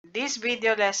This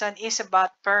video lesson is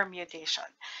about permutation.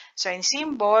 So in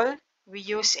symbol, we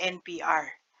use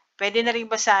NPR. Pwede na rin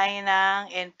basahin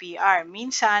ng NPR.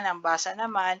 Minsan, ang basa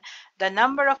naman, the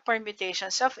number of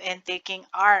permutations of N taking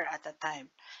R at a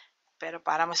time. Pero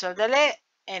para mas madali,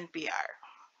 NPR.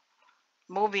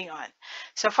 Moving on.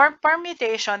 So for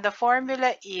permutation, the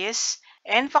formula is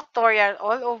n factorial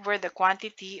all over the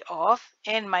quantity of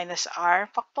n minus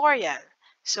r factorial.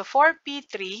 So for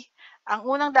P3, ang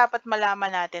unang dapat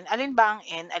malaman natin, alin ba ang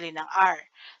n, alin ang r.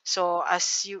 So as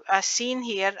seen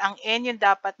here, ang n yung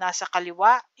dapat nasa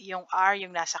kaliwa, yung r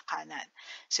yung nasa kanan.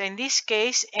 So in this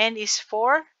case, n is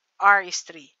 4, r is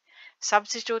 3.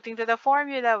 Substituting to the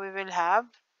formula, we will have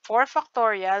 4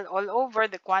 factorial all over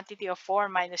the quantity of 4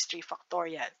 minus 3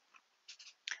 factorial.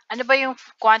 Ano ba yung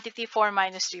quantity 4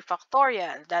 minus 3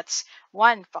 factorial? That's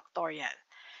 1 factorial.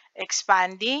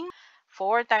 Expanding,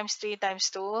 4 times 3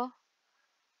 times 2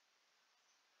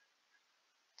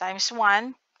 times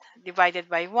 1 divided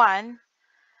by 1.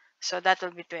 So that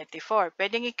will be 24.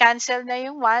 Pwedeng i-cancel na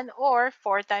yung 1 or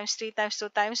 4 times 3 times 2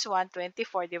 times 1,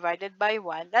 24 divided by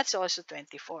 1. That's also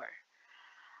 24.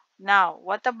 Now,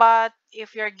 what about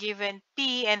if you're given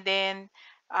P and then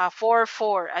 4,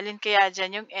 4? Alin kaya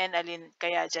dyan yung N, alin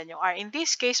kaya dyan yung R? In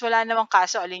this case, wala namang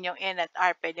kaso alin yung N at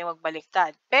R. Pwede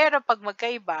magbaliktad. Pero pag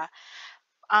magkaiba,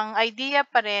 ang idea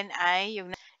pa rin ay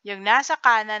yung nasa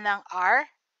kanan ng R,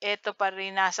 ito pa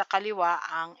rin nasa kaliwa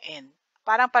ang N.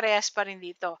 Parang parehas pa rin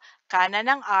dito. Kanan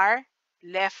ng R,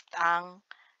 left ang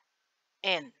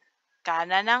N.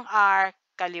 Kanan ng R,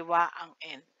 kaliwa ang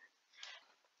N.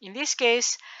 In this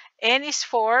case, n is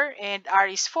 4 and r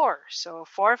is 4. So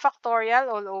 4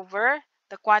 factorial all over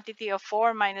the quantity of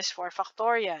 4 minus 4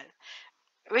 factorial,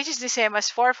 which is the same as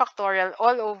 4 factorial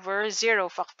all over 0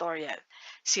 factorial.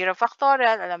 0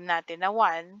 factorial, alam natin na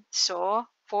 1. So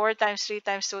 4 times 3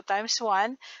 times 2 times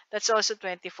 1, that's also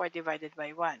 24 divided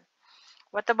by 1.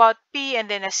 What about p and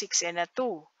then a 6 and a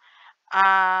 2?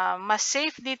 Mas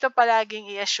safe dito palaging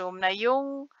i-assume na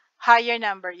yung higher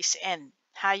number is n.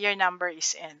 Higher number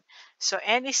is n. So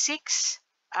n is 6,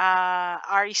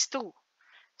 r is 2.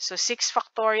 So 6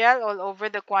 factorial all over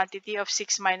the quantity of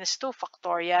 6 minus 2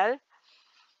 factorial,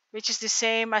 which is the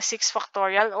same as 6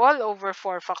 factorial all over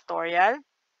 4 factorial.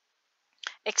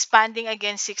 Expanding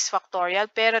again 6 factorial,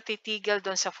 pero titigil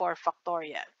dun sa 4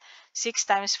 factorial. 6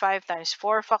 times 5 times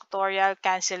 4 factorial,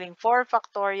 canceling 4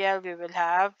 factorial, we will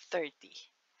have 30.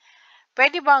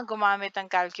 Pwede bang gumamit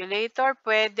ng calculator?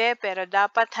 Pwede, pero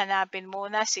dapat hanapin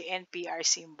muna si NPR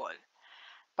symbol.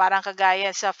 Parang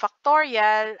kagaya sa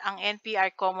factorial, ang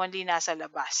NPR commonly nasa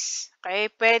labas.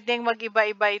 Okay? Pwedeng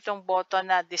mag-iba-iba itong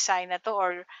button na design na to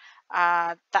or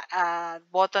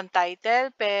button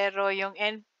title, pero yung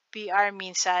NPR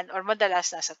minsan or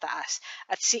madalas nasa taas.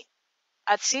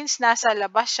 At since nasa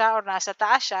labas siya or nasa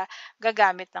taas siya,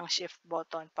 gagamit ng shift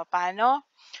button. Paano?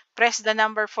 Press the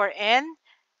number for N,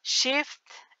 shift,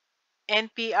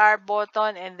 NPR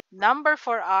button, and number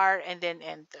for R, and then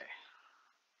enter.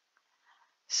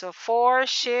 So 4,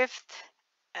 shift,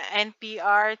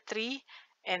 NPR, 3,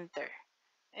 enter.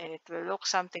 And it will look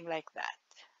something like that.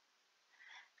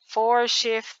 4,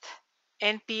 shift,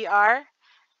 NPR,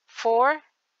 4,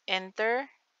 enter,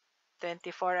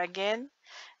 24 again.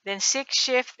 Then 6,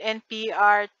 shift,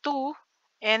 NPR, 2,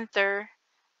 enter,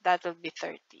 that will be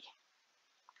 30.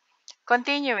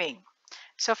 Continuing.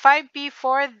 So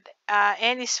 5P4,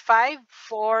 N is 5,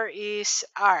 4 is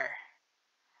R.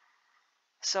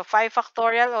 So 5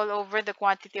 factorial all over the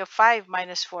quantity of 5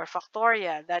 minus 4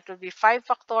 factorial. That will be 5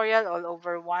 factorial all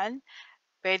over 1.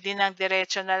 Pwede nang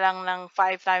diretso na lang ng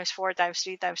 5 times 4 times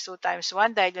 3 times 2 times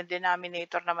 1 dahil yung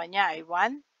denominator naman niya ay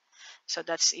 1. So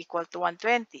that's equal to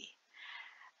 120.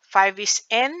 5 is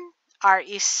N, R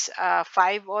is 5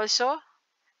 also.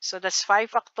 So that's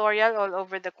 5 factorial all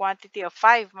over the quantity of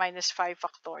 5 minus 5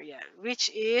 factorial, which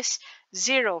is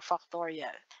 0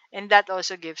 factorial. And that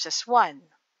also gives us 1.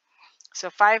 So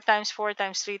 5 times 4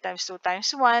 times 3 times 2 times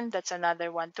 1, that's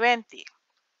another 120.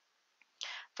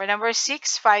 For number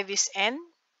 6, 5 is N,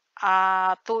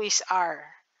 2 is R.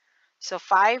 So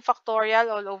 5 factorial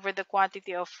all over the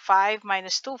quantity of 5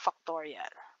 minus 2 factorial.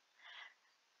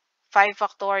 5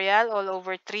 factorial all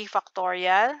over 3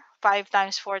 factorial. 5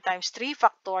 times 4 times 3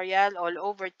 factorial all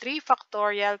over 3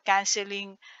 factorial,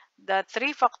 canceling the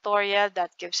 3 factorial, that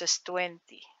gives us 20.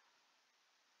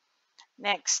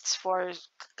 Next, for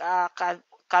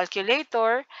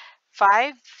calculator,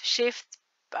 5, shift,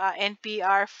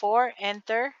 NPR, 4,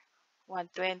 enter,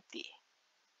 120.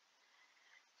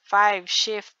 5,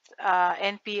 shift,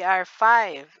 NPR,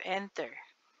 5, enter,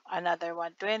 another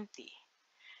 120.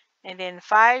 And then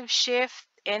 5, shift,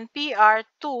 NPR,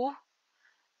 2,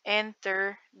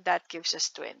 Enter, that gives us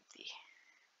 20.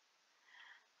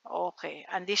 Okay,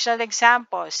 additional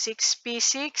example,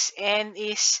 6p6, n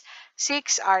is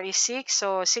 6, r is 6,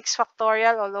 so 6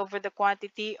 factorial all over the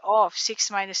quantity of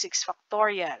 6 minus 6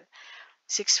 factorial.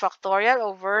 6 factorial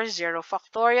over 0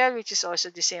 factorial, which is also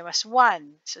the same as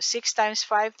 1. So 6 times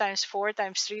 5 times 4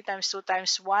 times 3 times 2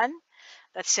 times 1,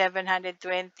 that's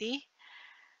 720.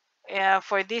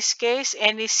 For this case,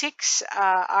 n is 6,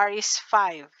 r is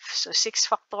 5. So 6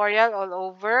 factorial all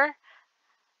over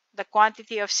the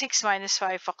quantity of 6 minus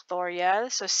 5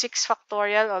 factorial. So 6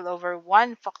 factorial all over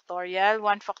 1 factorial.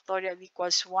 1 factorial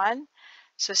equals 1.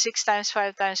 So 6 times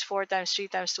 5 times 4 times 3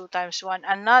 times 2 times 1,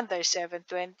 another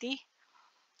 720.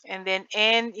 And then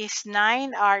n is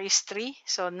 9, r is 3.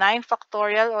 So 9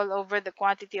 factorial all over the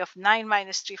quantity of 9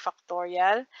 minus 3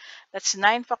 factorial. That's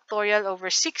 9 factorial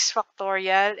over 6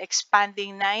 factorial,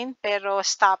 expanding 9 pero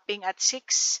stopping at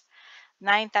 6.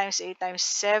 9 times 8 times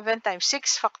 7 times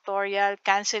 6 factorial,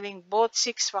 canceling both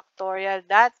 6 factorial,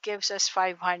 that gives us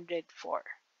 504.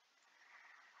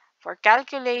 For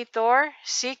calculator,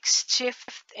 6 shift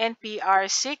NPR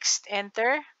 6,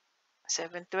 enter,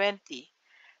 720.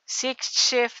 6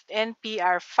 shift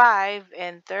NPR 5,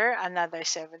 enter, another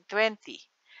 720.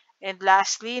 And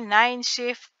lastly, 9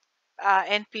 shift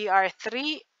NPR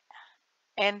 3,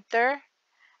 enter,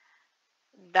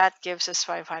 that gives us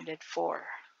 504.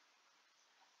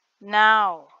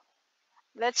 Now,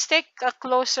 let's take a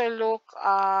closer look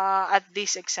at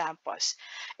these examples.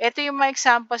 Ito yung mga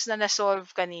examples na na-solve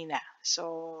kanina.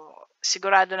 So,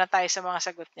 sigurado na tayo sa mga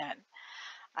sagot niyan.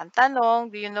 Ang tanong,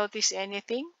 do you notice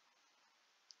anything?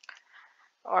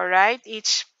 Alright,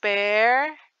 each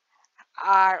pair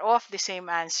are of the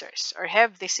same answers or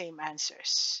have the same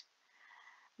answers.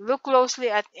 Look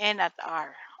closely at N at R.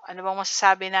 Ano bang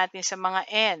masasabi natin sa mga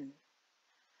N?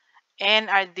 N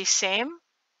are the same?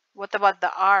 What about the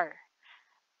R?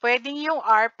 Pwedeng yung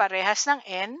R parehas ng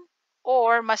N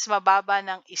or mas mababa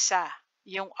ng isa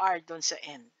yung R doon sa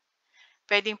N.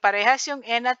 Pwedeng parehas yung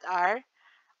N at R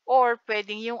or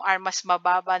pwedeng yung R mas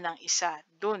mababa ng isa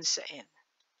doon sa N.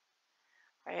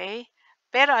 Okay?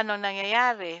 Pero anong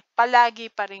nangyayari? Palagi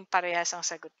pa rin parehas ang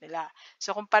sagot nila.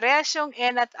 So kung parehas yung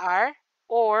N at R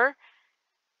or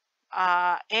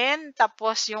N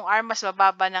tapos yung R mas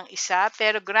mababa ng isa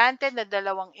pero granted na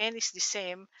dalawang N is the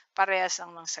same, parehas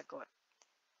ang ng sagot.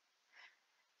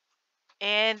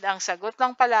 And ang sagot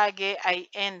lang palagi ay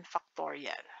n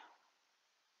factorial.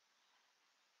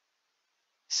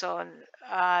 So,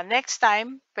 next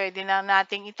time, pwede na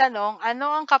nating itanong,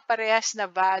 ano ang kaparehas na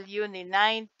value ni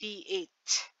 9p8?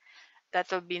 That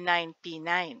will be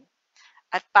 9p9.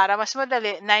 At para mas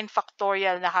madali, 9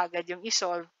 factorial na kagad yung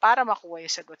isolve para makuha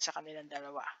yung sagot sa kanilang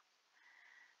dalawa.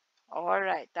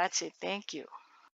 Alright, that's it. Thank you.